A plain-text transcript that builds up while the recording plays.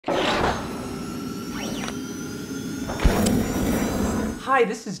Hi,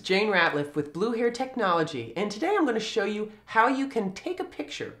 this is Jane Ratliff with Blue Hair Technology, and today I'm going to show you how you can take a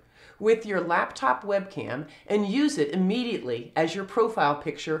picture with your laptop webcam and use it immediately as your profile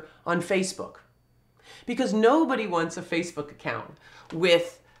picture on Facebook. Because nobody wants a Facebook account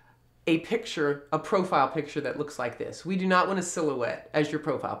with a picture, a profile picture that looks like this. We do not want a silhouette as your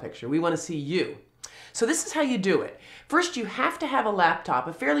profile picture. We want to see you. So this is how you do it. First, you have to have a laptop.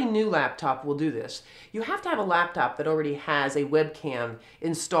 A fairly new laptop will do this. You have to have a laptop that already has a webcam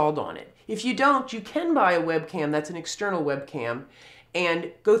installed on it. If you don't, you can buy a webcam that's an external webcam and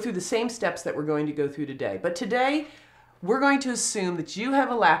go through the same steps that we're going to go through today. But today, we're going to assume that you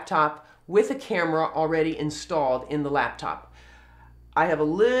have a laptop with a camera already installed in the laptop. I have a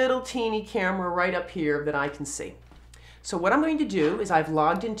little teeny camera right up here that I can see. So what I'm going to do is I've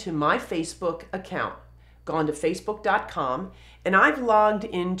logged into my Facebook account, gone to facebook.com, and I've logged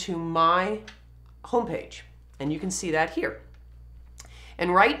into my homepage. And you can see that here.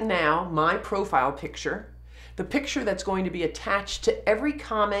 And right now, my profile picture, the picture that's going to be attached to every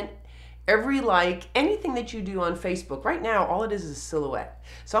comment, every like, anything that you do on Facebook, right now all it is a silhouette.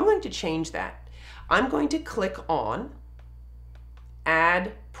 So I'm going to change that. I'm going to click on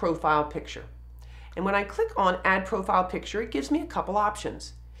Add Profile Picture. And when I click on Add Profile Picture, it gives me a couple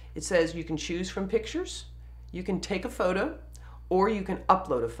options. It says you can choose from pictures, you can take a photo, or you can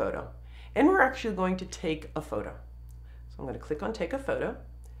upload a photo. And we're actually going to take a photo. So I'm going to click on Take a Photo.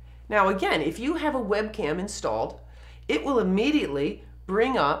 Now again, if you have a webcam installed, it will immediately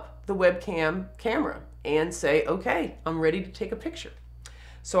bring up the webcam camera and say, okay, I'm ready to take a picture.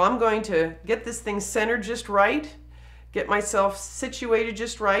 So I'm going to get this thing centered just right, get myself situated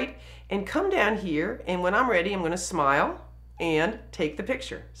just right, and come down here, and when I'm ready, I'm going to smile and take the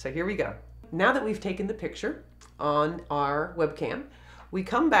picture. So here we go. Now that we've taken the picture on our webcam, we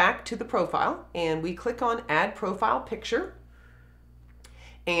come back to the profile and we click on Add Profile Picture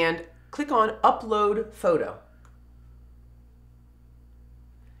and click on Upload Photo.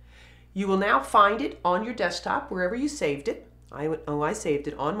 You will now find it on your desktop wherever you saved it. I saved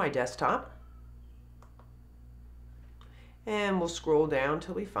it on my desktop. And we'll scroll down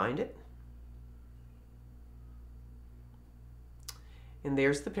till we find it. And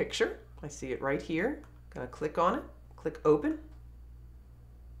there's the picture. I see it right here. Gonna click on it, click Open.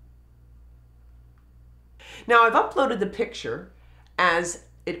 Now I've uploaded the picture as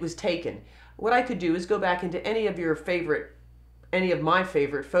it was taken. What I could do is go back into any of my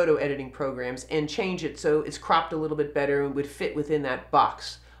favorite photo editing programs and change it so it's cropped a little bit better and would fit within that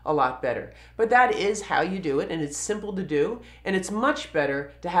box a lot better. But that is how you do it, and it's simple to do, and it's much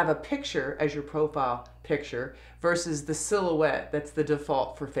better to have a picture as your profile picture versus the silhouette that's the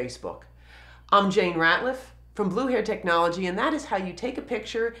default for Facebook. I'm Jane Ratliff from Blue Hair Technology, and that is how you take a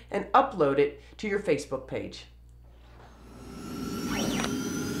picture and upload it to your Facebook page.